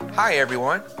Hi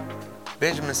everyone,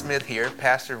 Benjamin Smith here,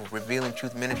 pastor of Revealing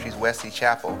Truth Ministries, Wesley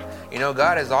Chapel. You know,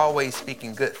 God is always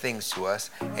speaking good things to us,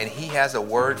 and He has a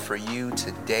word for you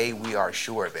today. We are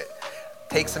sure of it.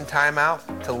 Take some time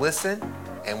out to listen,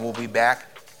 and we'll be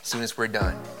back as soon as we're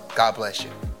done. God bless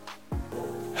you.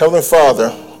 Heavenly Father,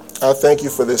 I thank you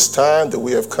for this time that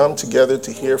we have come together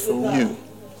to hear from you.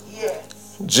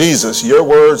 Jesus, your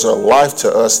words are life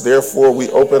to us. Therefore, we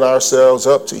open ourselves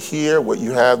up to hear what you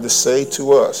have to say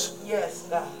to us. Yes,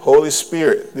 God. Holy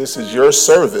Spirit, this is your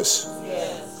service.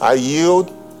 Yes. I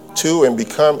yield to and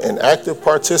become an active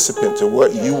participant to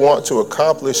what you want to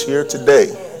accomplish here today.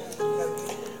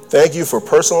 Thank you for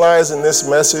personalizing this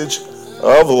message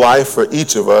of life for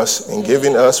each of us and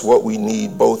giving us what we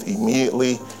need both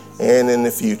immediately and in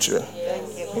the future.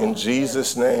 In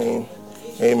Jesus' name,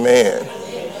 amen.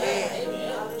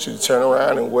 You turn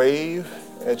around and wave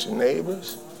at your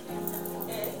neighbors.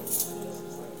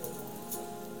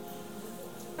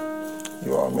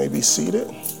 You all may be seated.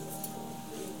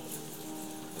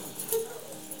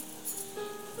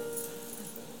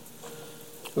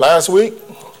 Last week,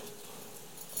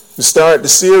 we started the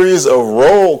series of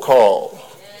roll call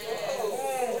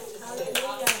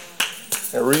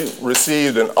and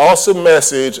received an awesome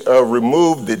message of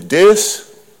remove the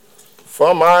dis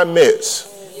from our midst.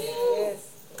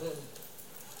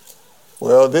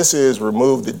 Well, this is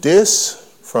Remove the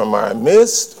Dis from Our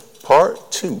Midst,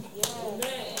 Part 2.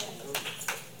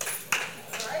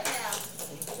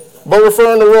 But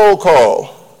referring to roll call,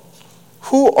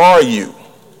 who are you?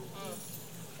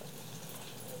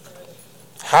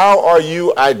 How are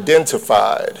you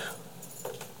identified?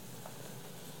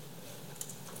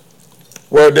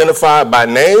 We're identified by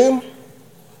name.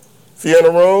 If you're in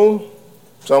a room,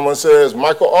 someone says,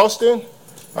 Michael Austin,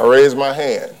 I raise my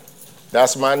hand.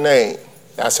 That's my name.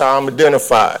 That's how I'm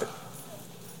identified.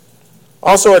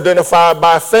 Also identified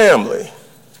by family.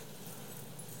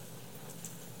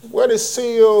 What is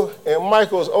Seal and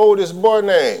Michael's oldest boy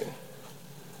name?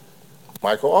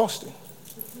 Michael Austin.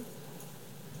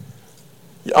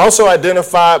 You're also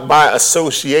identified by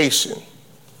association.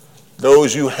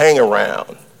 Those you hang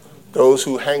around. Those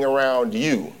who hang around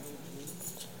you.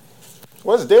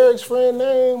 What's Derek's friend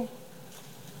name?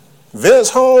 Vince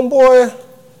homeboy?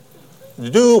 The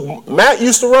dude Matt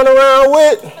used to run around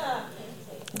with?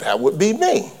 That would be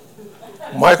me,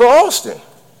 Michael Austin.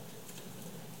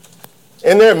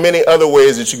 And there are many other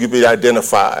ways that you could be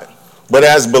identified. But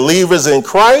as believers in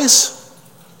Christ,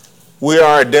 we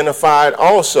are identified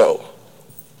also.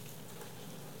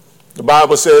 The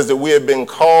Bible says that we have been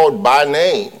called by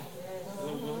name.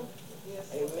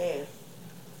 Amen.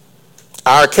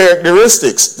 Our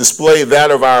characteristics display that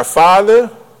of our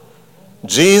Father,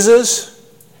 Jesus,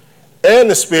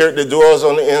 and the Spirit that dwells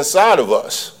on the inside of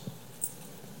us.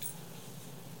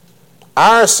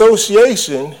 Our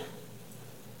association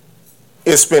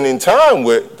is spending time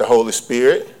with the Holy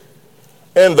Spirit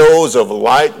and those of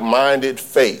like-minded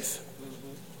faith.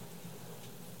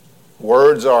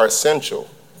 Words are essential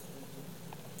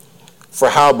for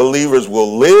how believers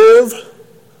will live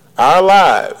our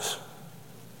lives.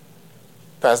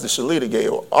 Pastor Shalita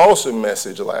gave an awesome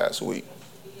message last week.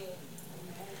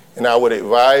 And I would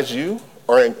advise you,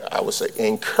 or I would say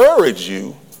encourage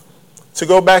you, to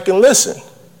go back and listen.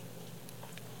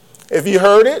 If you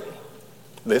heard it,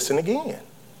 listen again.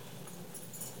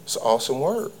 It's an awesome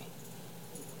word.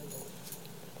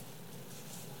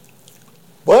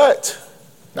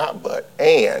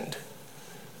 And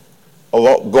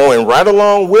going right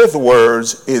along with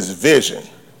words is vision.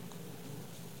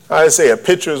 I say a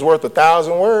picture is worth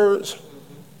 1,000 words.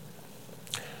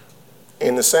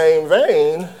 In the same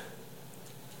vein,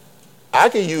 I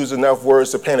can use enough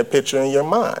words to paint a picture in your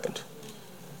mind,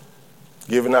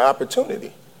 given the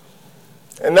opportunity.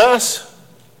 And that's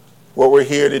what we're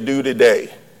here to do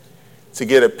today, to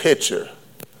get a picture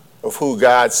of who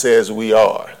God says we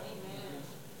are,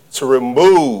 to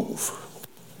remove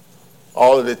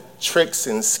all of the tricks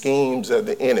and schemes of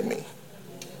the enemy,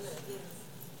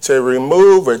 to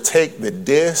remove or take the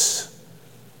dis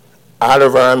out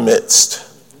of our midst.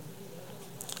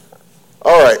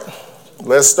 All right,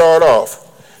 let's start off.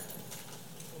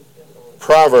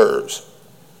 Proverbs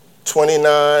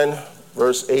 29,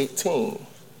 verse 18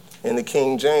 in the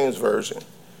King James Version.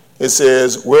 It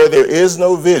says, where there is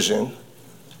no vision,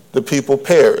 the people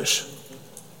perish.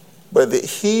 But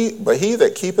he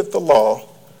that keepeth the law,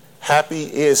 happy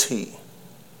is he.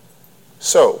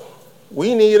 So,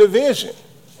 we need a vision.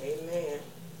 Amen.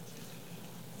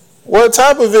 What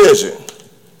type of vision?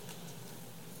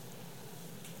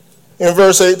 In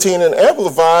verse 18 in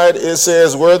Amplified, it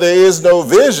says, where there is no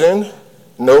vision,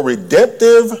 no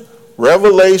redemptive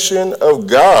revelation of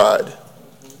God,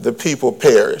 the people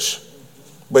perish.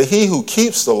 But he who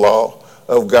keeps the law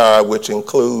of God, which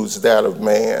includes that of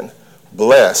man,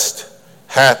 blessed,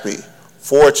 happy,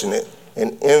 fortunate,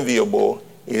 and enviable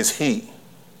is he.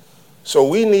 So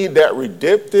we need that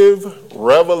redemptive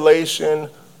revelation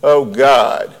of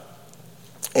God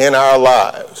in our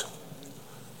lives.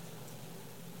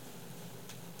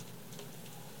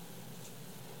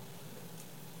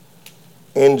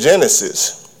 In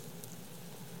Genesis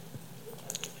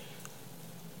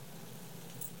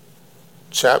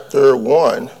chapter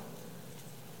 1,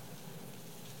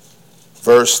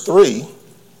 verse 3,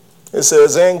 it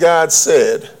says, "And God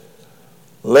said,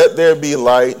 let there be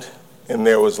light, and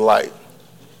there was light."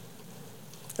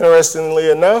 Interestingly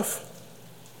enough,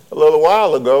 a little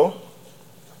while ago,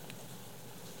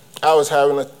 I was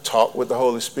having a talk with the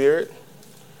Holy Spirit,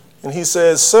 and he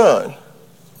says, "Son,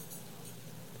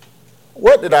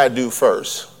 what did I do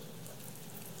first?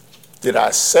 Did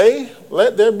I say,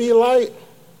 let there be light,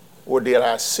 or did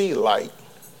I see light?"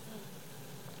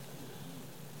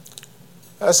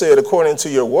 I said, according to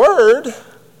your word,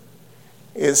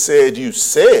 it said you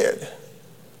said,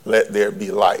 let there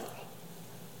be light.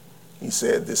 He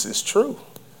said, this is true.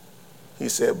 He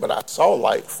said, but I saw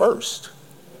light first.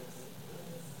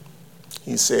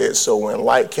 He said, so when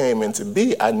light came into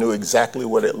being, I knew exactly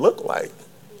what it looked like.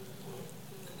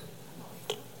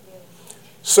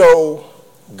 So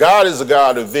God is a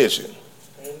God of vision.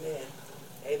 Amen.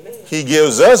 Amen. He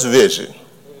gives us vision.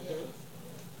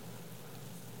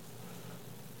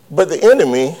 But the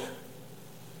enemy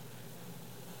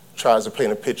tries to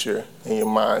paint a picture in your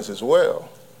minds as well.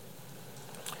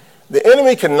 The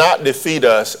enemy cannot defeat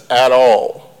us at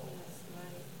all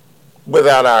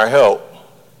without our help.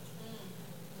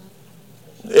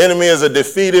 The enemy is a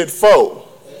defeated foe.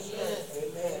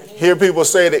 Hear people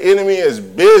say the enemy is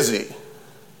busy.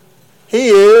 He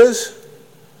is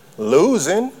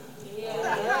losing,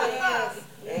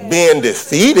 being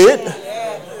defeated.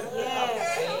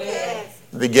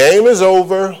 The game is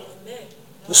over.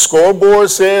 The scoreboard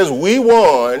says we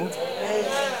won.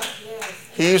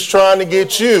 He's trying to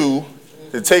get you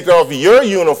to take off your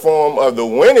uniform of the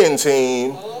winning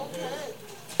team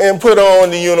and put on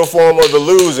the uniform of the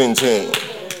losing team.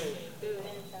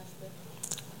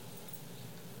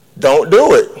 Don't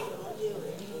do it.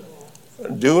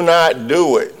 Do not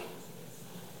do it.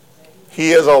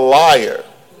 He is a liar.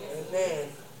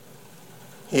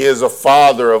 He is a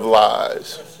father of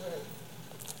lies.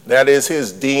 That is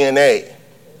his DNA.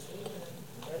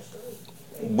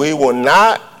 We will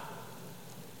not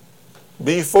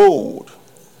be fooled.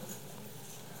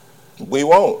 We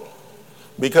won't.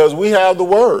 Because we have the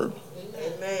Word.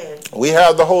 Amen. We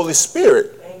have the Holy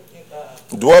Spirit Thank you,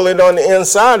 God. dwelling on the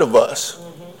inside of us.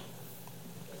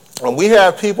 And we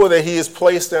have people that he has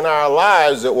placed in our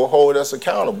lives that will hold us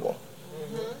accountable.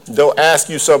 They'll ask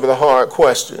you some of the hard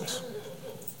questions.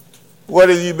 What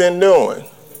have you been doing?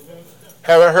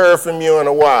 Haven't heard from you in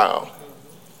a while.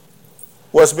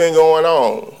 What's been going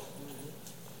on?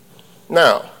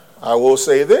 Now, I will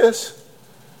say this.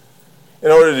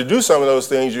 In order to do some of those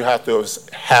things, you have to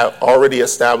have already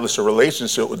established a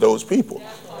relationship with those people.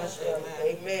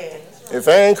 Amen. If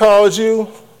I ain't called you,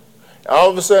 all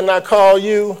of a sudden I call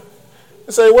you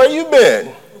and say, where you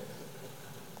been?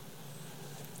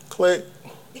 Click.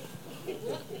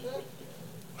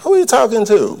 Who are you talking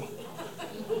to?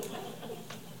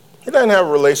 He doesn't have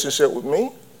a relationship with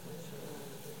me.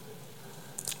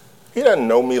 He doesn't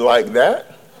know me like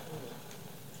that.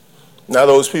 Now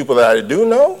those people that I do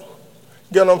know,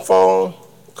 get on the phone,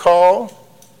 call.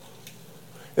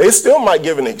 They still might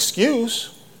give an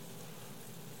excuse,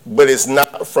 but it's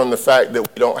not from the fact that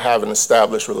we don't have an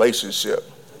established relationship.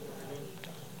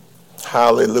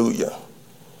 Hallelujah.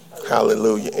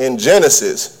 Hallelujah. In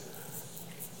Genesis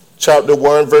chapter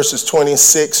 1, verses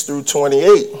 26 through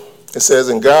 28, it says,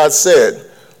 and God said,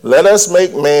 let us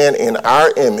make man in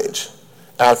our image,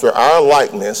 after our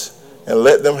likeness, and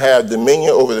let them have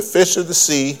dominion over the fish of the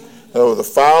sea, and over the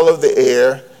fowl of the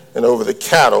air, and over the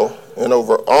cattle, and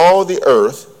over all the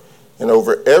earth, and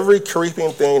over every creeping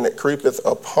thing that creepeth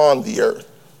upon the earth.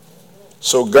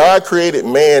 So God created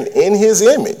man in his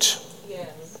image.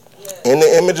 In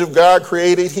the image of God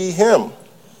created he him.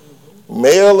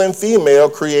 Male and female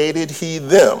created he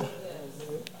them.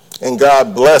 And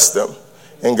God blessed them.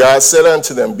 And God said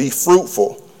unto them, be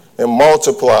fruitful, and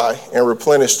multiply, and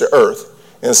replenish the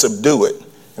earth, and subdue it,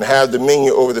 and have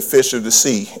dominion over the fish of the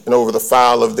sea, and over the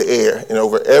fowl of the air, and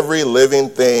over every living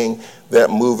thing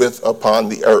that moveth upon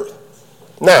the earth.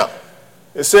 Now,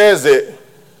 it says that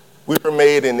we were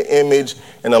made in the image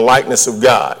and the likeness of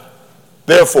God.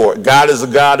 Therefore, God is a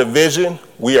God of vision.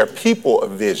 We are people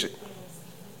of vision.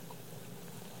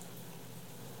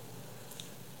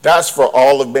 That's for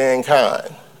all of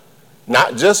mankind,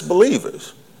 not just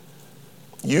believers.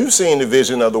 You've seen the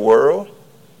vision of the world.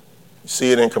 You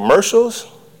see it in commercials.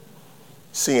 You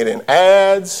see it in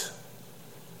ads.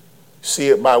 You see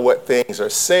it by what things are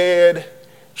said,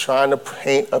 trying to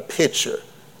paint a picture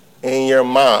in your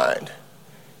mind.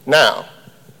 Now,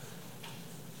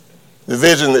 the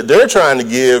vision that they're trying to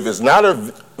give is not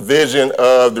a vision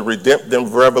of the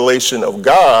redemptive revelation of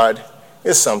God.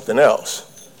 It's something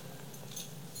else.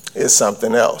 It's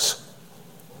something else.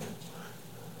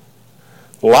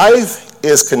 Life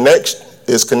is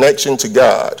connection to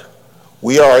God.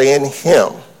 We are in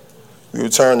him. We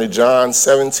return to John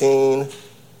 17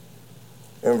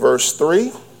 and verse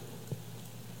 3.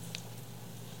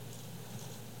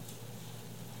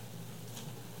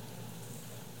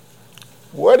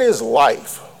 What is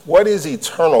life? What is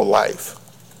eternal life?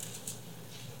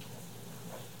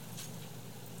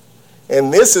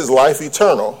 And this is life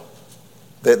eternal,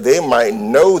 that they might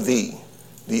know thee,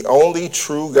 the only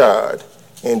true God,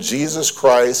 and Jesus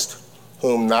Christ,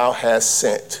 whom thou hast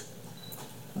sent.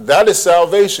 That is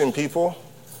salvation, people.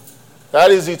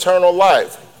 That is eternal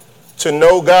life. To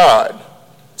know God,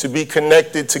 to be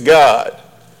connected to God,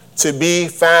 to be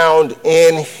found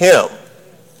in him.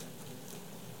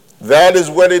 That is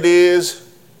what it is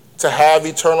to have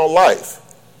eternal life.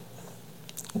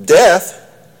 Death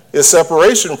is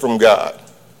separation from God.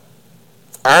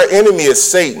 Our enemy is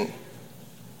Satan.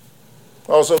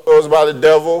 Also goes by the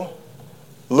devil,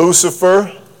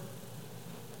 Lucifer.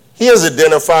 He is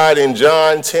identified in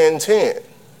John 10:10.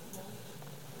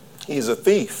 He's a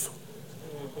thief.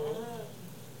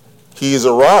 He's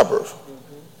a robber.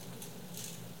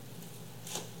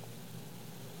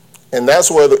 And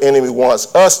that's where the enemy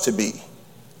wants us to be.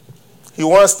 He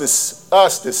wants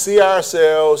us to see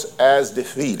ourselves as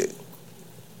defeated.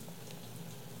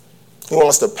 He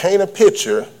wants to paint a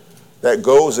picture that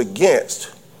goes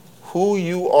against who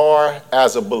you are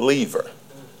as a believer.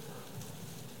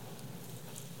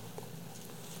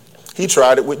 He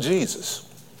tried it with Jesus.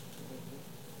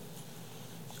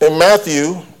 In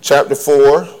Matthew chapter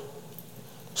 4,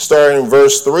 starting in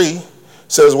verse 3,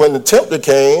 says, when the tempter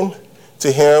came to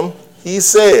him, he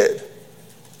said,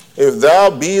 if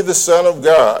thou be the Son of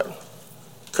God,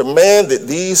 command that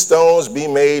these stones be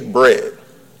made bread.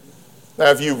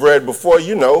 Now, if you've read before,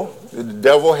 you know that the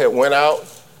devil had went out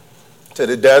to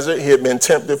the desert. He had been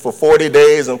tempted for 40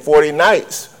 days and 40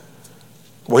 nights.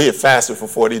 Well, he had fasted for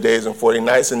 40 days and 40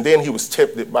 nights, and then he was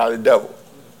tempted by the devil.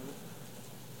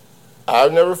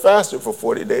 I've never fasted for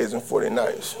 40 days and 40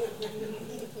 nights.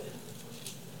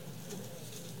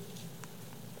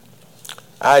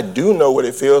 I do know what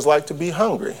it feels like to be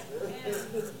hungry.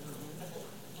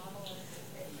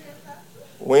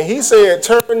 When he said,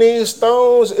 turn these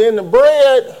stones into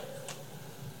bread,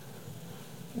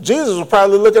 Jesus was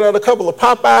probably looking at a couple of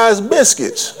Popeye's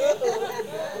biscuits.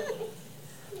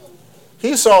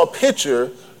 He saw a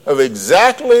picture of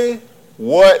exactly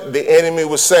what the enemy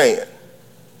was saying.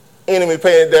 Enemy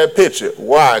painted that picture.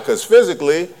 Why? Because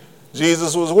physically,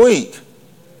 Jesus was weak.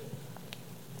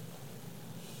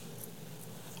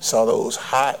 Saw those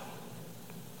hot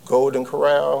Golden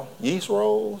Corral yeast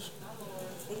rolls.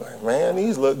 Like, man,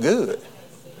 these look good.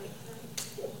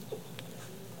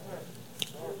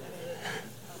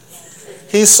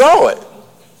 He saw it.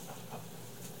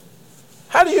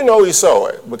 How do you know he saw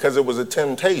it? Because it was a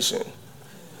temptation.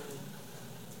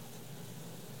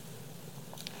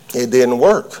 It didn't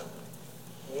work.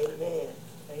 Amen.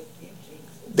 Thank you,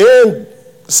 Jesus. Then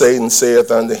Satan saith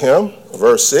unto him,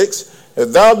 verse 6,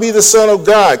 if thou be the Son of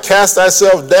God, cast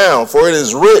thyself down, for it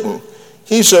is written,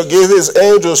 he shall give his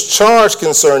angels charge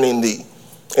concerning thee,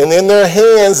 and in their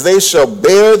hands they shall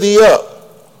bear thee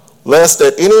up, lest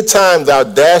at any time thou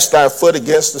dash thy foot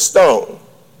against a stone.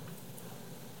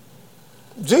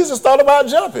 Jesus thought about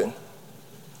jumping.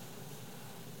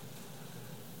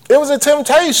 It was a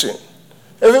temptation.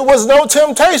 If it was no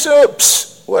temptation,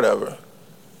 whatever.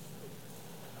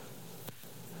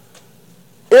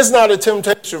 It's not a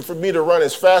temptation for me to run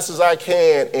as fast as I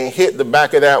can and hit the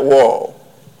back of that wall.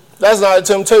 That's not a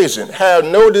temptation. Have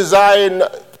no desire,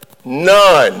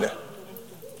 none.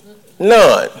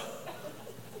 None.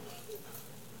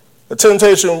 The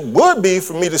temptation would be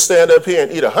for me to stand up here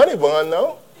and eat a honey bun,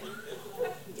 though.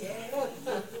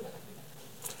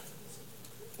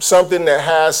 Something that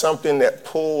has something that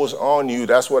pulls on you,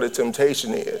 that's what a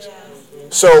temptation is.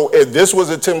 So if this was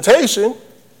a temptation,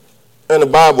 and the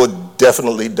Bible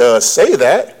definitely does say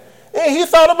that, and he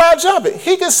thought about jumping.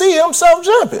 He could see himself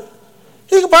jumping.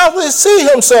 He could probably see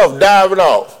himself diving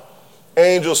off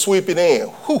Angel sweeping in.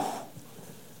 Whew.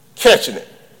 Catching it.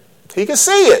 He could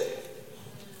see it.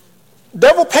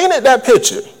 Devil painted that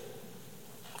picture.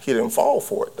 He didn't fall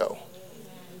for it, though.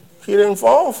 He didn't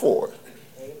fall for it.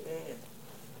 Amen.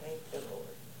 Thank the Lord.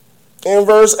 In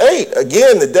verse 8,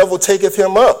 again, the devil taketh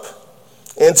him up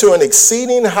into an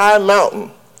exceeding high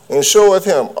mountain, and showeth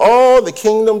him all the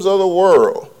kingdoms of the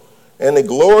world, and the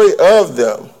glory of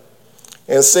them,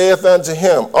 and saith unto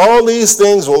him, all these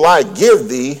things will I give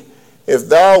thee, if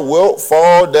thou wilt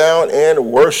fall down and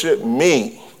worship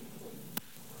me.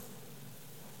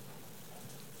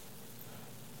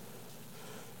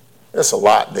 There's a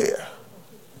lot there.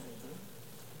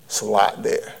 It's a lot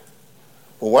there.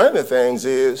 But one of the things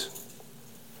is,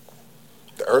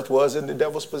 the earth was in the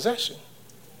devil's possession.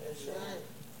 That's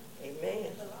right.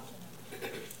 Amen.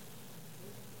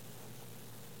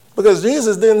 Because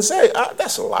Jesus didn't say,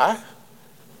 that's a lie.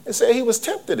 He said he was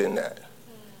tempted in that.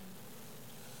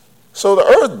 So the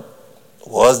earth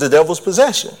was the devil's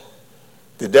possession.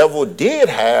 The devil did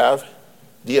have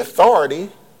the authority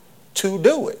to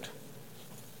do it.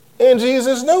 And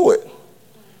Jesus knew it.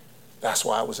 That's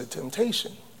why it was a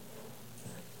temptation.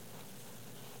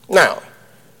 Now,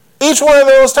 each one of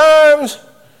those times,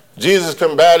 Jesus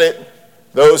combated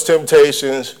those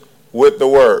temptations with the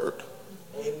word.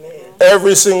 Amen.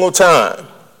 Every single time.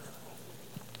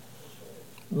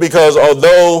 Because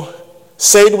although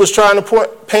Satan was trying to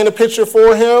paint a picture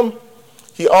for him,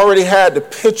 he already had the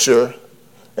picture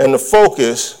and the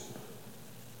focus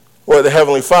what the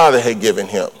Heavenly Father had given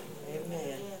him.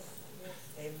 Amen.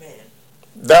 Amen.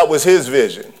 That was his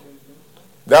vision.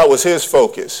 That was his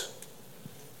focus.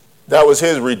 That was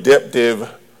his redemptive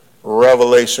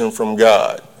revelation from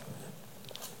God.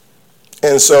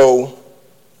 And so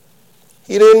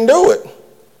he didn't do it.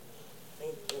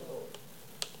 Thank you, Lord.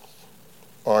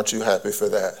 Aren't you happy for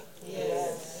that?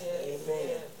 Yes.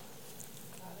 Amen.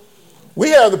 We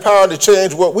have the power to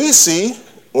change what we see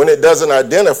when it doesn't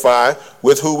identify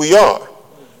with who we are.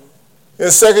 In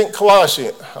 2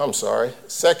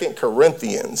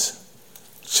 Corinthians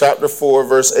chapter 4,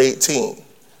 verse 18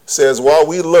 says, while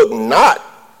we look not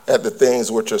at the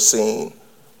things which are seen,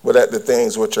 but at the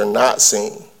things which are not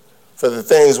seen. For the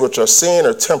things which are seen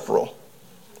are temporal,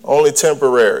 only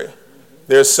temporary.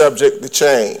 They're subject to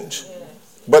change.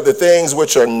 But the things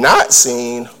which are not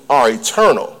seen are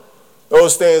eternal.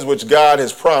 Those things which God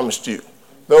has promised you.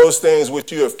 Those things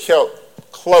which you have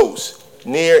kept close,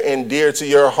 near and dear to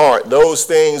your heart. Those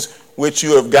things which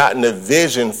you have gotten a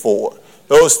vision for.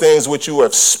 Those things which you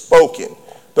have spoken.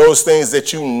 Those things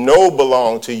that you know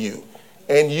belong to you.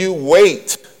 And you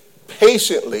wait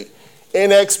patiently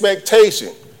in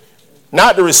expectation.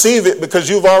 Not to receive it because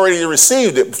you've already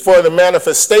received it for the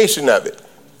manifestation of it.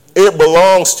 It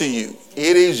belongs to you.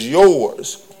 It is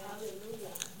yours.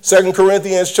 2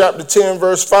 Corinthians chapter 10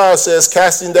 verse 5 says,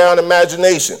 casting down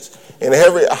imaginations and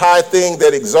every high thing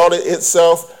that exalted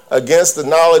itself against the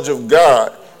knowledge of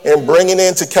God, and bringing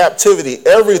into captivity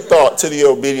every thought to the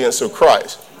obedience of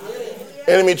Christ.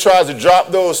 Enemy tries to drop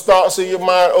those thoughts in your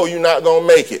mind. Oh, you're not going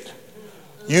to make it.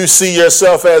 You see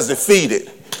yourself as defeated.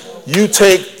 You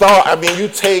take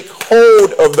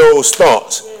hold of those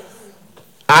thoughts.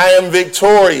 I am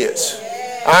victorious.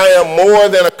 I am more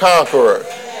than a conqueror.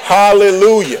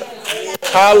 Hallelujah.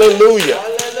 Hallelujah.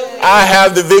 I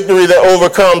have the victory that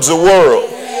overcomes the world.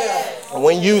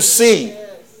 When you see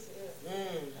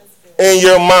in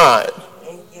your mind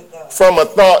from a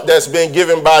thought that's been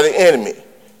given by the enemy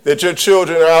that your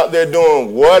children are out there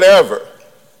doing whatever,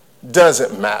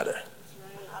 doesn't matter.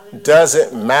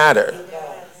 Doesn't matter.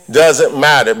 Doesn't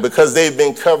matter because they've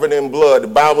been covered in blood. The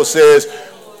Bible says,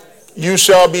 you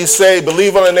shall be saved.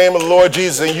 Believe on the name of the Lord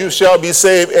Jesus and you shall be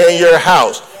saved in your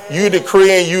house. You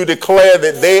decree and you declare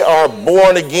that they are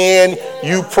born again.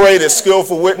 You pray that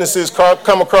skillful witnesses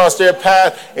come across their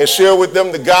path and share with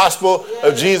them the gospel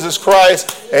of Jesus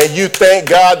Christ. And you thank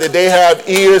God that they have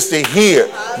ears to hear.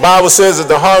 The Bible says that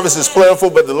the harvest is plentiful,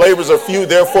 but the laborers are few.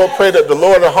 Therefore, pray that the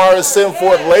Lord of the harvest send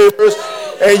forth laborers.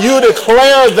 And you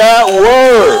declare that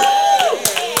word.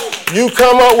 You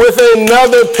come up with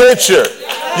another picture.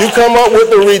 You come up with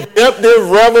the redemptive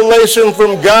revelation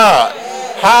from God.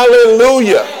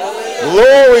 Hallelujah.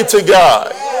 Glory to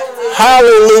God.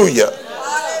 Hallelujah.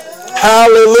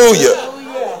 Hallelujah.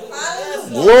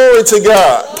 Glory to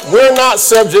God. We're not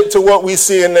subject to what we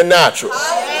see in the natural.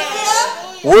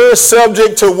 We're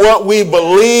subject to what we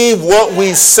believe, what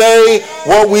we say,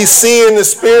 what we see in the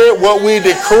spirit, what we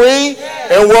decree,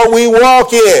 and what we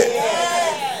walk in.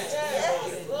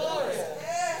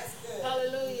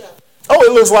 Oh,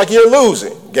 it looks like you're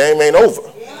losing. Game ain't over.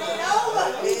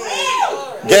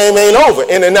 Game ain't over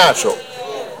in the natural.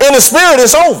 In the spirit,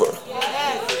 it's over.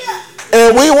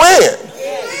 and we win.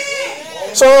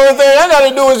 So the only thing I got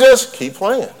to do is just keep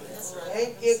playing.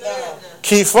 Thank you, God.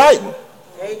 Keep fighting.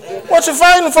 Thank you. What you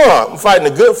fighting for? I'm fighting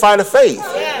a good fight of faith.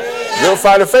 Good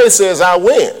fight of faith says I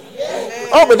win.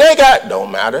 Oh, but they got,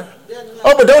 don't matter.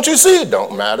 Oh, but don't you see?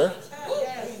 Don't matter.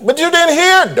 But you didn't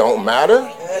hear? Don't matter.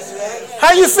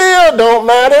 How you feel? Don't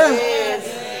matter.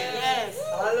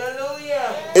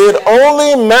 Hallelujah. It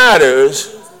only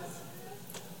matters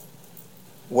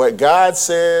what God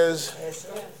says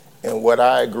and what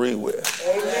I agree with.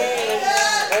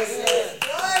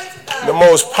 The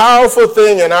most powerful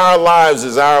thing in our lives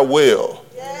is our will.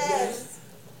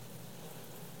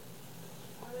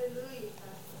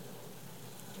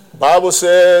 Bible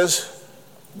says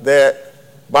that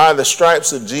by the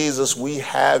stripes of Jesus we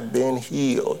have been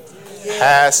healed.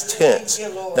 Past tense.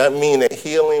 That means that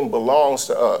healing belongs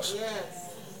to us.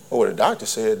 Oh, the doctor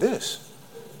said this.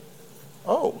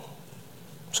 Oh,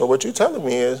 so what you're telling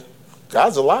me is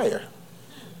God's a liar.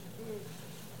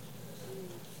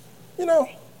 You know,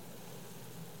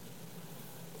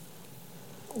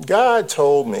 God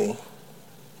told me,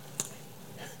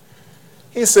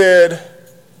 he said,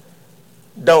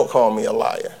 don't call me a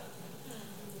liar.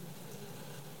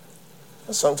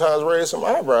 I sometimes raise some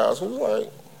eyebrows. Who's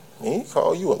like, he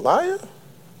call you a liar?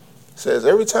 Says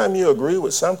every time you agree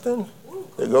with something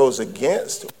that goes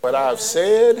against what I've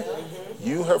said,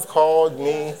 you have called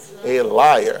me a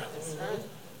liar.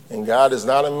 And God is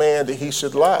not a man that he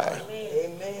should lie,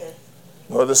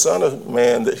 nor the son of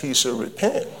man that he should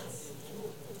repent.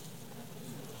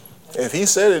 If he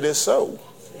said it is so.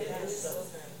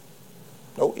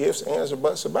 No ifs, ands, or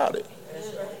buts about it.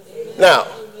 Now,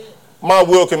 my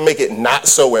will can make it not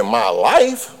so in my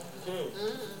life,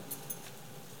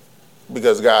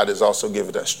 because God has also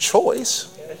given us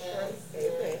choice.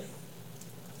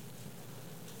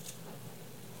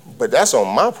 But that's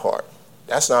on my part.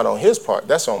 That's not on his part.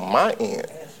 That's on my end.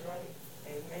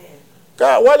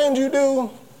 God, what didn't you do?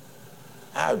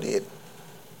 I did.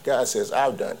 God says,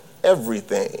 I've done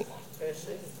everything.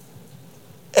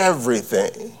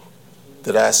 Everything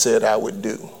that I said I would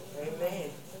do.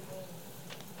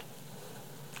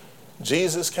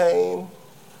 Jesus came,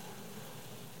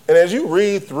 and as you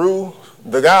read through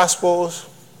the Gospels,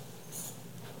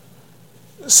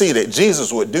 see that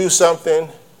Jesus would do something.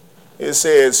 It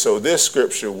says, so this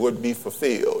scripture would be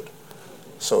fulfilled.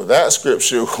 So that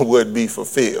scripture would be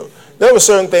fulfilled. There were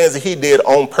certain things that he did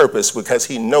on purpose because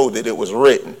he knew that it was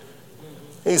written.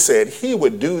 He said he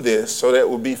would do this so that it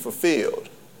would be fulfilled.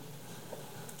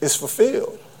 It's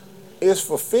fulfilled. It's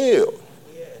fulfilled.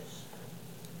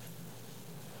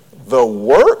 The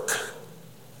work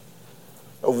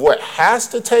of what has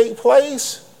to take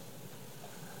place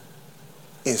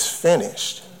is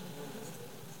finished.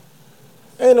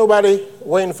 Ain't nobody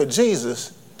waiting for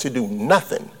Jesus to do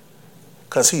nothing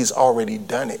because he's already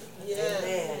done it.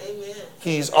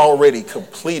 He's already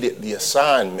completed the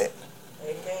assignment.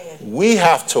 We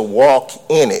have to walk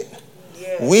in it.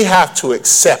 We have to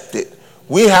accept it.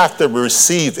 We have to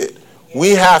receive it. We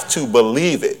have to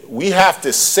believe it. We have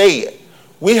to say it.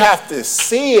 We have to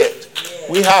see it.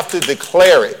 We have to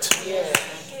declare it.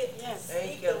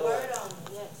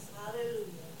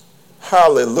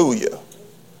 Hallelujah.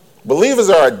 Believers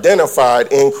are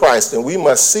identified in Christ, and we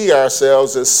must see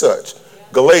ourselves as such.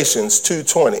 Galatians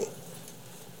 2:20.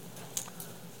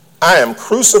 I am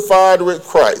crucified with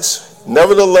Christ.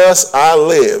 Nevertheless, I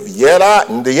live. Yet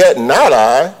not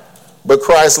I, but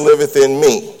Christ liveth in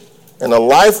me. And the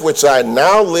life which I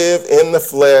now live in the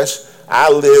flesh,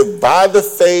 I live by the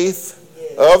faith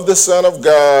of the Son of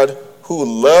God, who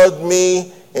loved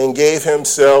me and gave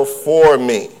himself for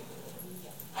me.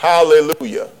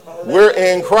 Hallelujah. We're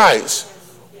in Christ.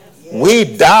 We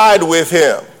died with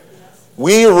him.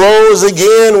 We rose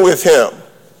again with him.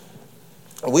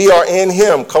 We are in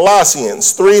him.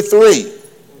 Colossians 3:3.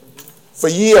 For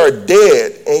ye are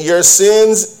dead, and your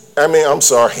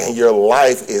and your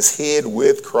life is hid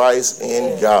with Christ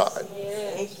in God.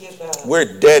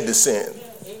 We're dead to sin.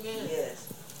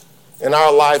 And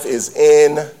our life is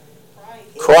in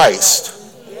Christ.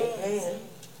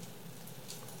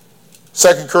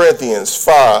 2 Corinthians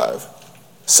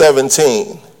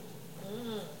 5:17.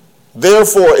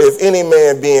 Therefore, if any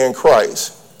man be in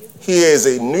Christ, he is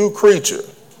a new creature.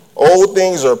 Old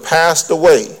things are passed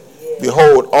away.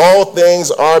 Behold, all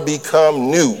things are become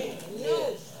new.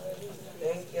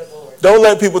 Don't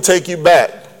let people take you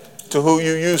back to who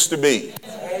you used to be.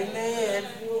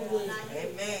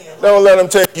 Don't let them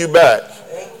take you back.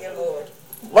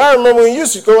 I remember when you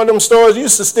used to go in them stores, you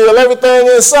used to steal everything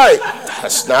in sight.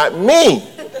 That's not me.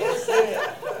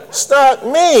 It's not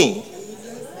me.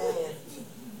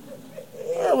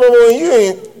 I remember when you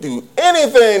ain't do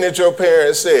anything that your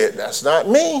parents said. That's not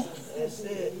me. That's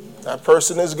it. That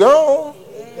person is gone.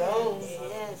 It's gone.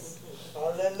 Yes.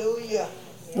 Hallelujah.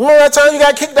 Remember that time you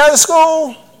got kicked out of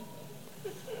school?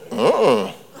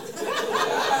 Thank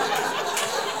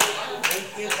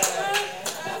you, God.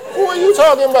 Who are you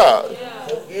talking about?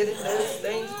 Forget it, those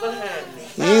things behind me.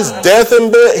 He's death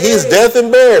and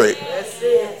buried. That's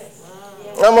it.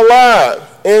 I'm alive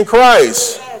in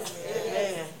Christ.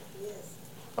 Amen.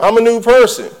 I'm a new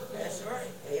person. That's right.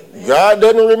 Amen. God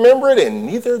doesn't remember it, and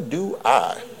neither do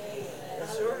I.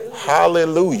 That's right.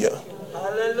 Hallelujah.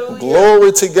 Hallelujah.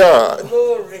 Glory to God.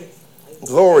 Glory.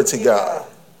 Glory to God.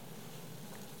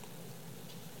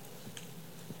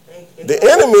 Thank you, The God.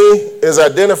 enemy is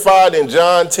identified in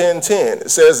John 10:10. It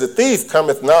says, the thief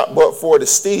cometh not but for to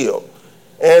steal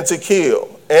and to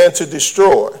kill and to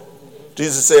destroy.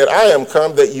 Jesus said, I am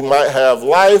come that you might have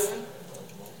life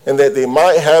and that they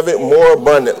might have it more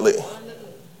abundantly.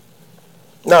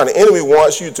 Now, the enemy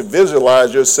wants you to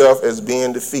visualize yourself as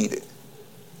being defeated.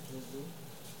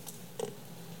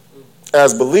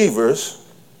 As believers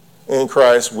in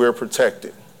Christ, we're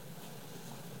protected.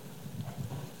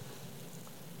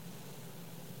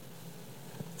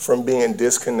 From being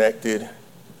disconnected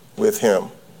with him.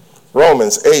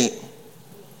 Romans 8,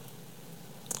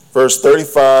 verse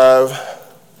 35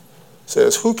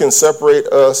 says, who can separate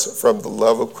us from the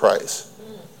love of Christ?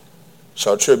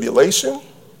 Shall tribulation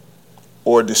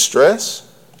or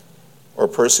distress or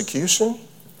persecution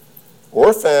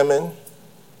or famine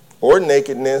or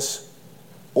nakedness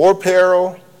or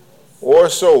peril or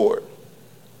sword?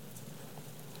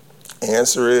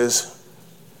 Answer is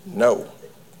no,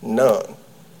 none.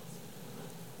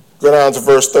 Go down to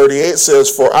verse 38,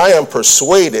 says, for I am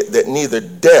persuaded that neither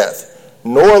death,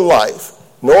 nor life,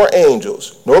 nor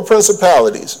angels, nor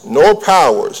principalities, nor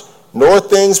powers, nor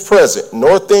things present,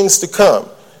 nor things to come,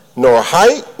 nor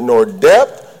height, nor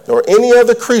depth, nor any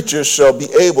other creature shall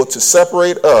be able to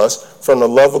separate us from the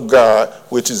love of God,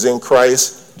 which is in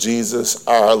Christ Jesus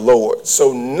our Lord.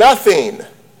 So nothing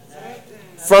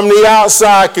from the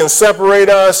outside can separate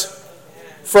us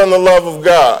from the love of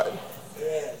God.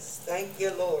 Yes. Thank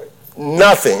you, Lord.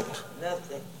 Nothing.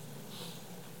 Nothing.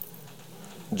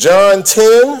 John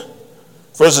 10,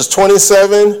 verses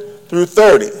 27 through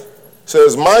 30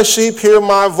 says, my sheep hear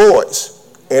my voice,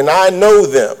 and I know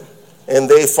them, and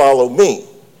they follow me.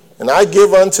 And I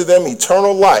give unto them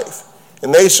eternal life,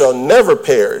 and they shall never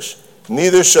perish,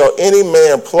 neither shall any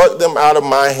man pluck them out of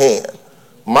my hand.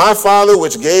 My Father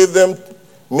which gave them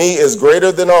me is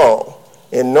greater than all,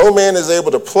 and no man is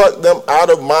able to pluck them out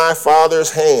of my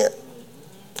Father's hand.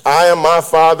 I and my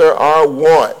Father are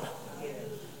one.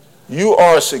 You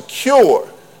are secure.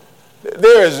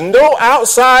 There is no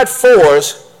outside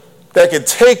force that can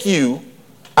take you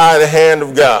out of the hand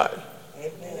of God.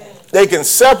 Amen. They can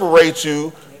separate you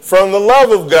from the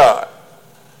love of God.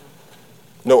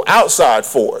 No outside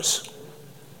force.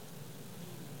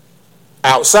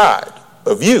 Outside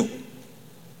of you.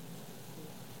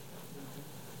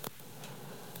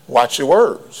 Watch your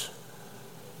words.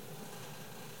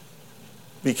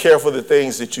 Be careful of the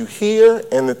things that you hear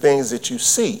and the things that you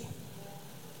see.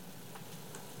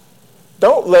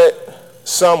 Don't let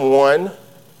someone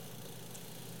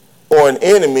or an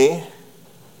enemy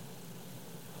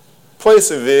place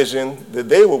a vision that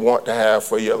they would want to have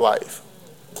for your life.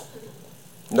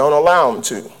 Don't allow them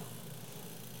to.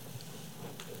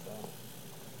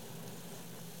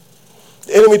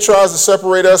 The enemy tries to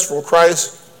separate us from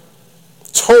Christ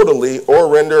totally or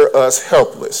render us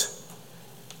helpless.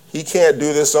 He can't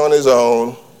do this on his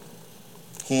own.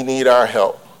 He needs our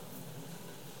help.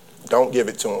 Don't give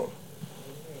it to him.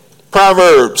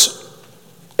 Proverbs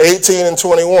 18 and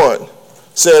 21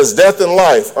 says, death and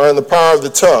life are in the power of the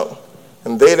tongue,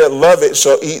 and they that love it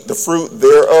shall eat the fruit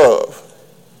thereof.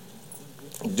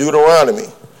 Deuteronomy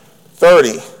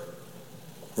 30,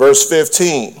 verse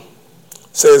 15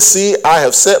 says, see, I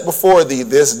have set before thee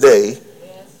this day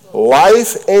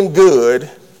life and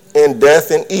good, and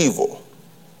death and evil.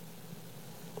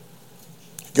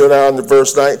 Go down to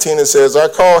verse 19, it says, I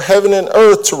call heaven and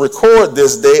earth to record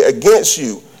this day against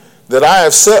you, that I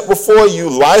have set before you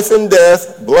life and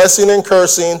death, blessing and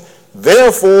cursing.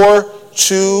 Therefore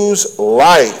choose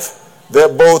life,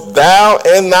 that both thou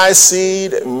and thy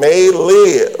seed may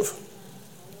live.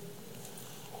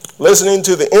 Listening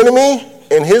to the enemy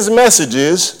and his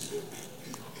messages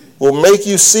will make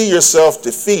you see yourself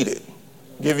defeated,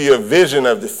 give you a vision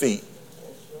of defeat.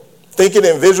 Thinking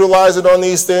and visualizing on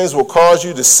these things will cause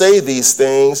you to say these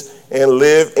things and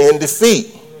live in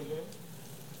defeat.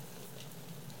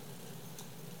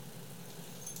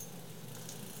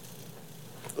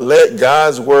 Let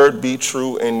God's word be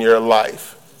true in your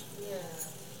life.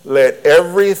 let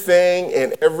everything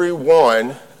and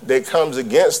everyone that comes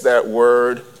against that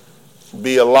word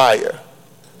be a liar.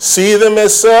 See them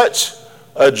as such,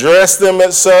 address them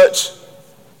as such,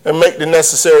 and make the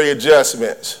necessary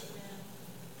adjustments.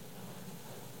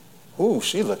 Ooh,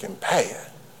 she looking bad.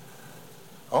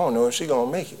 I don't know if she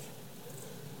gonna make it.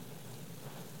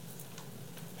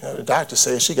 You know, the doctor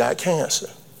says she got cancer.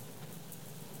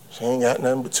 She ain't got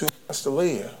nothing but 2 months to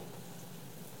live.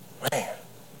 Man,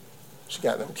 she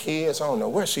got them kids. I don't know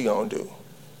what she gonna do.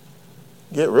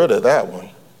 Get rid of that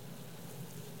one.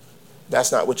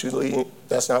 That's not what you need.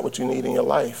 That's not what you need in your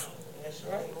life. That's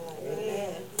right.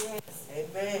 Amen.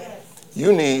 Amen.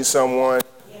 You need someone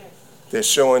that's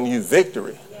showing you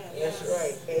victory. That's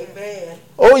right. Amen.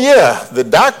 Oh yeah, the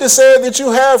doctor said that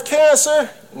you have cancer.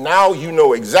 Now you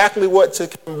know exactly what to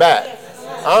combat.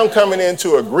 I'm coming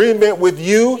into agreement with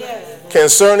you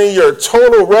concerning your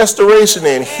total restoration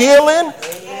and healing.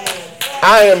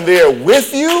 I am there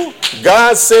with you.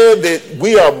 God said that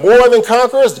we are more than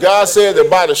conquerors. God said that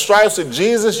by the stripes of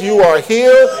Jesus you are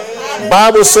healed.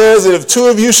 Bible says that if two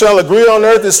of you shall agree on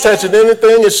earth as touching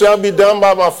anything, it shall be done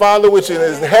by my Father which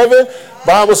is in heaven.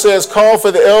 Bible says call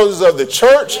for the elders of the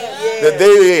church that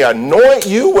they anoint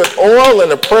you with oil,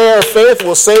 and the prayer of faith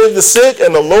will save the sick,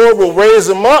 and the Lord will raise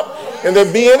them up. And there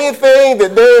be anything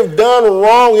that they have done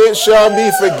wrong, it shall be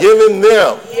forgiven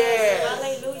them.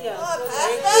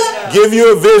 Give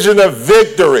you a vision of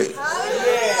victory.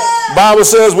 Bible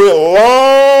says with long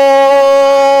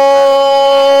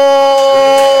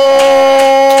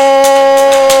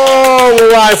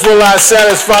life will I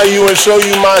satisfy you and show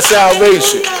you my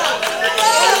salvation.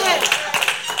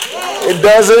 It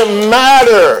doesn't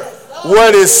matter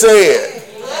what is said.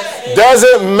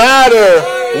 Doesn't matter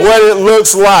what it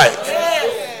looks like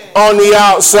on the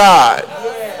outside.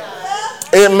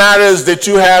 It matters that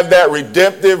you have that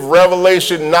redemptive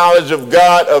revelation knowledge of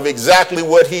God, of exactly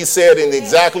what he said and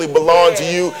exactly belong to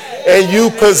you, and you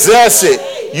possess it.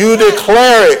 You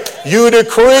declare it. You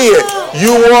decree it.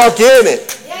 You walk in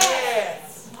it.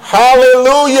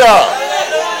 Hallelujah.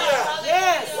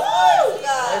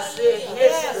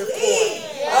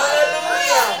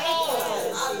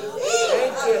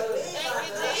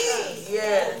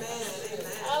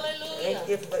 Thank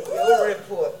you for your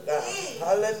report, God.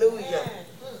 Hallelujah.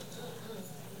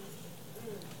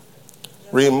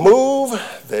 Remove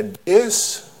the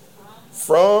dis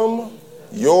from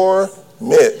your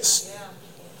midst.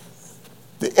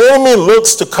 The enemy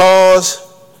looks to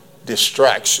cause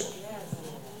distraction.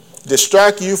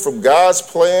 Distract you from God's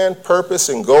plan, purpose,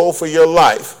 and goal for your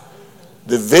life.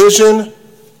 The vision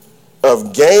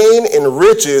of gain and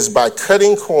riches by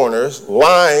cutting corners,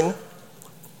 lying,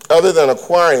 other than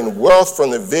acquiring wealth from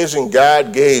the vision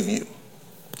God gave you.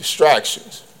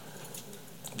 Distractions.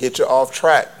 Get you off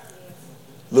track.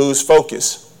 Lose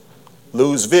focus.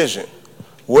 Lose vision.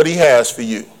 What he has for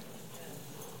you.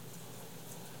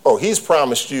 Oh, he's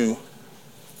promised you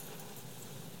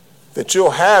that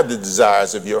you'll have the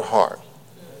desires of your heart.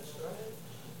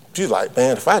 You're like,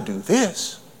 man, if I do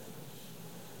this,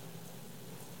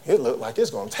 it looks like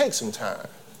it's going to take some time.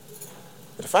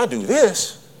 But if I do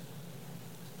this,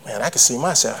 man, I can see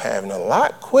myself having a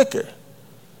lot quicker.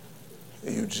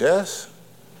 You just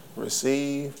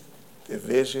receive the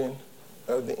vision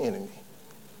of the enemy.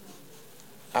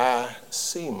 I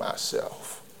see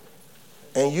myself.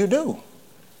 And you do.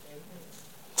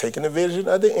 Taking the vision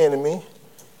of the enemy,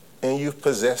 and you've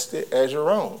possessed it as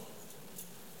your own.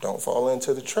 Don't fall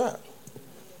into the trap.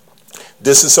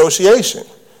 Disassociation.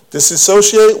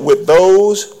 Disassociate with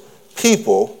those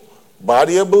people,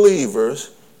 body of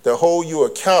believers, that hold you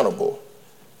accountable.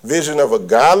 Vision of a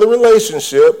godly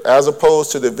relationship as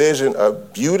opposed to the vision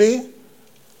of beauty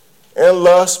and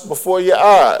lust before your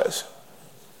eyes.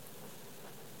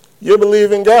 You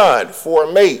believe in God for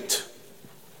a mate.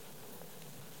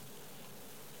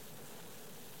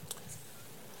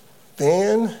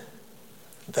 Then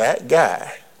that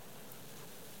guy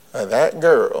or that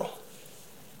girl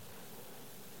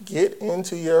get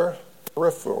into your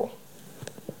peripheral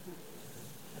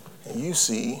and you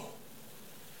see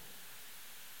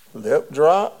lip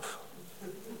drop.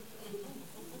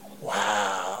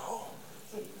 Wow.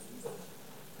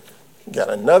 You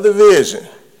got another vision.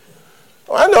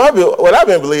 Well, I know what I've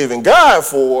been believing God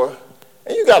for,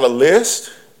 and you got a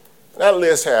list. That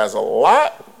list has a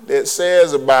lot that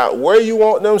says about where you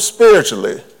want them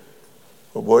spiritually.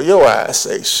 But boy, your eyes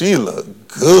say, she look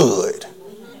good.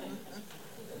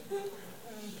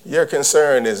 Your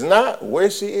concern is not where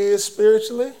she is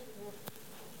spiritually.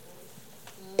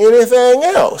 Anything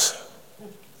else.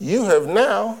 You have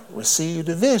now received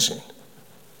a vision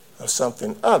of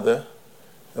something other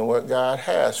than what God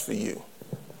has for you.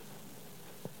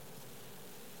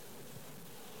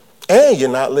 And you're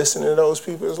not listening to those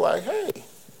people. It's like, hey,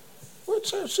 what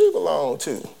church she belong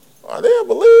to? Are they a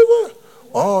believer?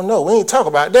 Oh, no, we ain't talk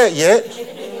about that yet.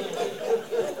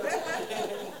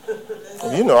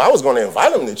 You know, I was going to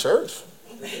invite them to church.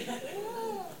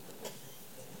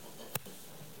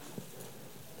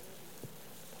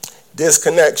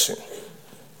 Disconnection.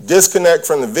 Disconnect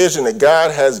from the vision that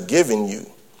God has given you.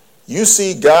 You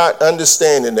see God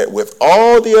understanding that with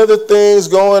all the other things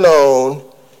going on,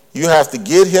 you have to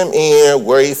get him in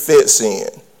where he fits in.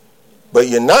 But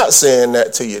you're not saying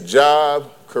that to your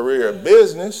job, career, or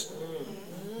business.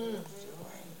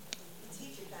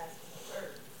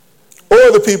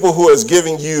 Or the people who is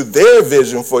giving you their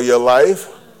vision for your life.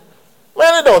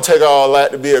 Man, it don't take all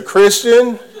that to be a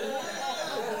Christian.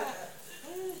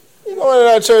 You going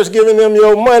to that church giving them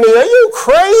your money. Are you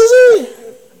crazy?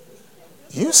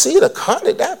 You see the car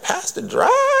that pastor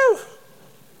drive?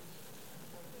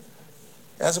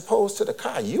 As opposed to the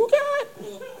car you got?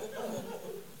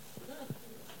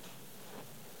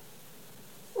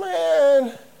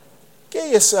 Man,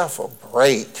 give yourself a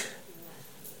break.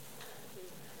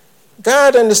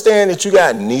 God understands that you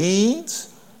got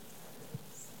needs.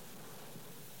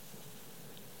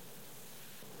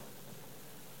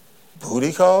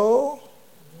 Booty call.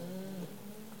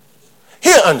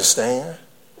 He'll understand.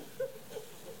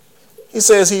 He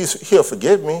says he'll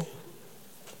forgive me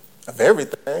of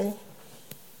everything.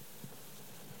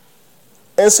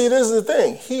 And see, this is the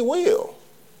thing. He will.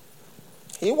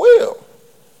 He will.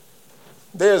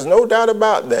 There's no doubt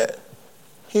about that.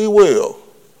 He will.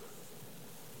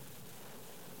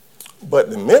 But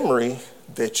the memory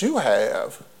that you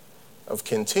have of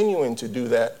continuing to do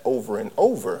that over and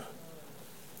over,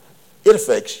 it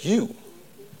affects you.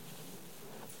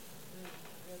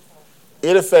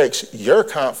 It affects your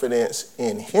confidence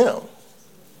in him.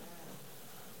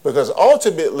 Because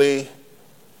ultimately,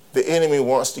 the enemy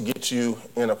wants to get you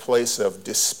in a place of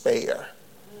despair,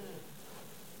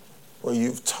 where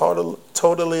you've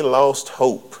totally lost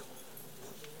hope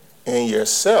in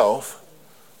yourself.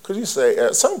 Because you say,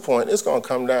 at some point, it's going to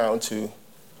come down to,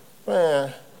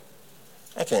 man,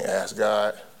 I can't ask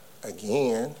God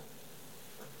again.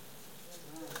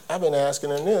 I've been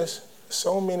asking him this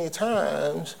so many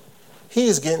times.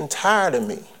 He's getting tired of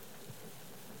me.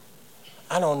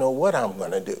 I don't know what I'm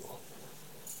going to do.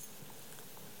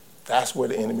 That's where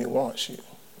the enemy wants you.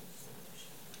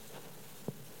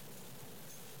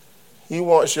 He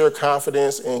wants your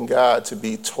confidence in God to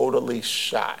be totally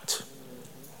shot.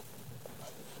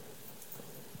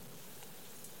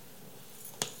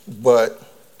 But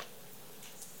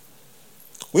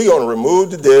we're going to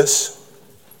remove this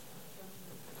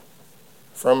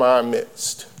from our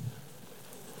midst.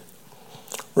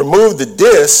 Remove the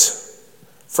this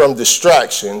from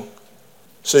distraction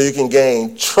so you can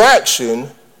gain traction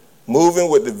moving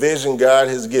with the vision God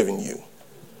has given you.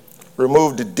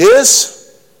 Remove the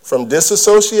dis from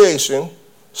disassociation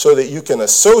so that you can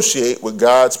associate with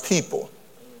God's people.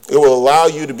 It will allow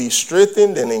you to be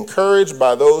strengthened and encouraged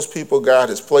by those people God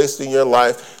has placed in your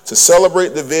life to celebrate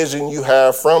the vision you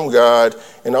have from God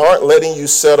and aren't letting you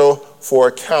settle for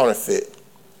a counterfeit.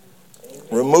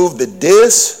 Remove the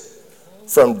dis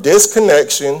from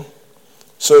disconnection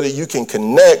so that you can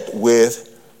connect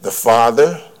with the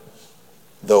Father,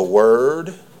 the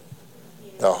Word,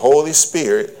 the Holy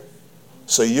Spirit,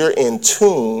 so you're in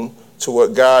tune to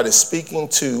what God is speaking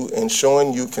to and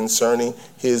showing you concerning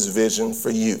his vision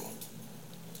for you.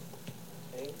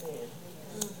 Amen.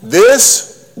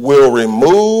 This will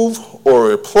remove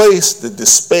or replace the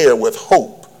despair with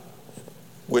hope,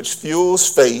 which fuels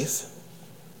faith.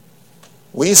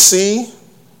 We see,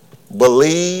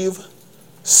 believe,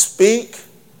 speak,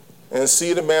 and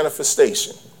see the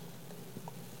manifestation.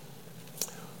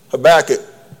 Habakkuk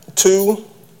 2,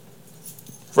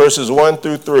 verses 1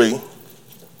 through 3.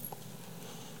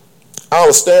 I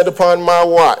will stand upon my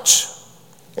watch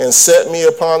and set me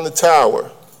upon the tower,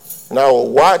 and I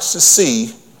will watch to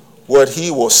see what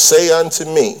he will say unto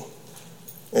me,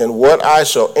 and what I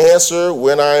shall answer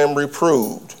when I am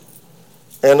reproved.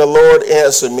 And the Lord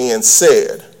answered me and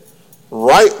said,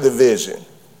 write the vision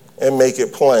and make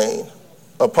it plain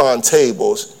upon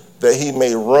tables, that he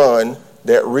may run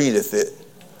that readeth it.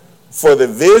 For the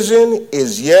vision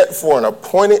is yet for an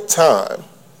appointed time,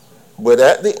 but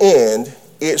at the end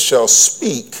it shall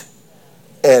speak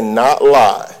and not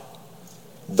lie.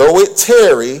 Though it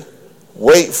tarry,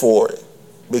 wait for it,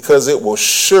 because it will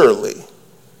surely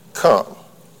come.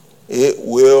 It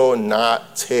will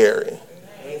not tarry.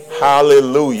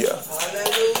 Hallelujah.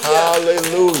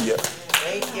 Hallelujah.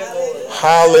 Thank you, Lord.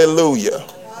 Hallelujah.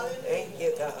 Thank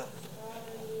you, God.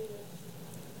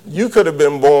 You could have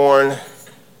been born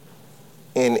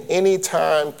in any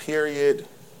time period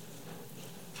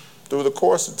through the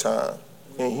course of time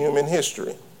in human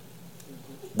history.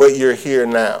 But you're here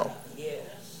now.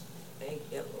 Yes. Thank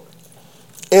you, Lord.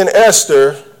 In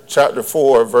Esther chapter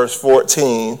 4, verse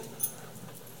 14,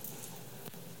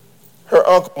 her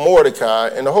uncle Mordecai,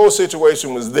 and the whole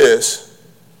situation was this: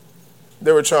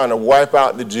 they were trying to wipe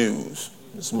out the Jews.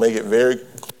 Let's make it very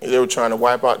clear. They were trying to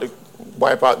wipe out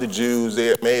the Jews. They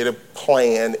had made a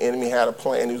plan. The enemy had a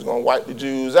plan. He was going to wipe the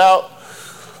Jews out.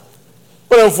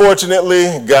 But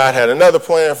unfortunately, God had another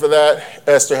plan for that.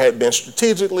 Esther had been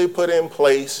strategically put in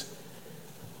place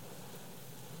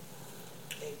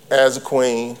as a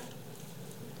queen.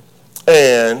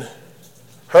 And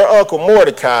her uncle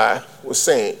Mordecai was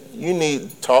saying, you need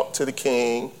to talk to the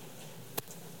king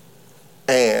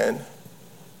and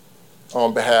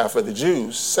on behalf of the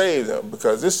Jews, save them,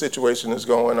 because this situation is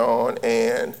going on.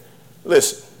 And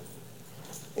listen,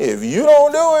 if you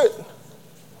don't do it,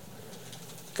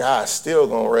 God's still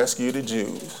going to rescue the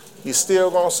Jews. He's still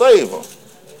going to save them.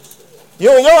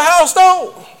 You in your house,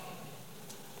 though,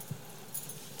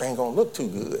 ain't going to look too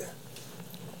good.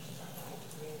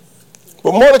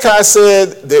 But Mordecai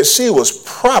said that she was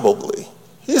probably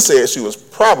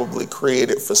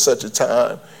created for such a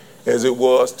time as it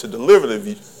was to deliver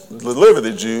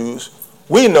the Jews.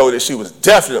 We know that she was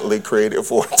definitely created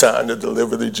for a time to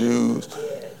deliver the Jews.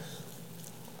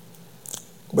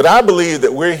 But I believe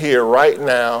that we're here right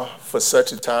now for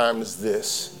such a time as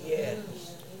this. Yes.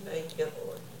 Thank you,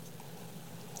 Lord.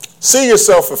 See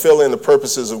yourself fulfilling the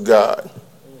purposes of God.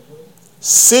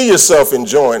 See yourself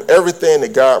enjoying everything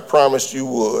that God promised you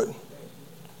would.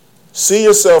 See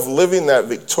yourself living that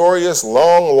victorious,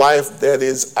 long life that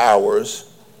is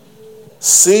ours.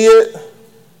 See it,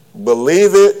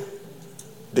 believe it,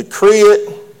 decree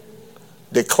it,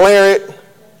 declare it,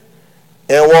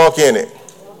 and walk in it.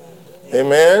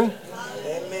 Amen?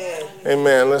 Amen.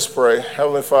 Amen. Let's pray.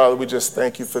 Heavenly Father, we just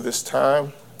thank you for this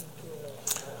time.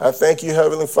 I thank you,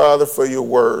 Heavenly Father, for your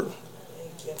word.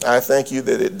 I thank you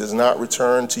that it does not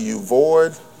return to you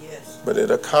void, but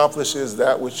it accomplishes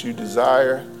that which you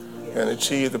desire and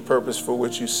achieve the purpose for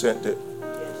which you sent it.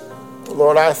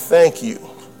 Lord, I thank you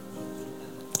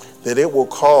that it will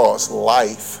cause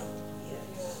life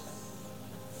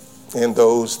in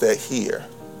those that hear.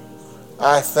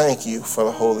 I thank you for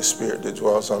the Holy Spirit that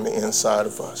dwells on the inside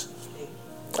of us.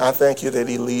 I thank you that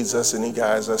he leads us and he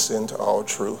guides us into all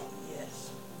truth.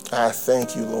 I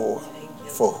thank you, Lord,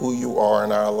 for who you are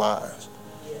in our lives.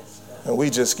 And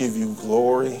we just give you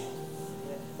glory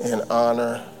and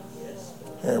honor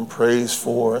and praise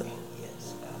for it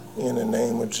in the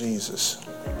name of Jesus.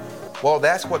 Well,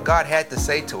 that's what God had to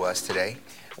say to us today.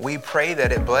 We pray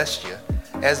that it blessed you.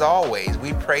 As always,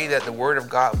 we pray that the word of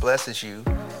God blesses you,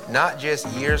 not just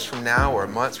years from now or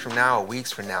months from now or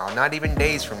weeks from now, not even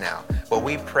days from now, but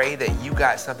we pray that you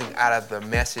got something out of the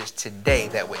message today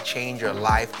that would change your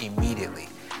life immediately.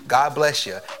 God bless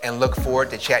you, and look forward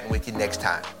to chatting with you next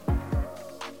time.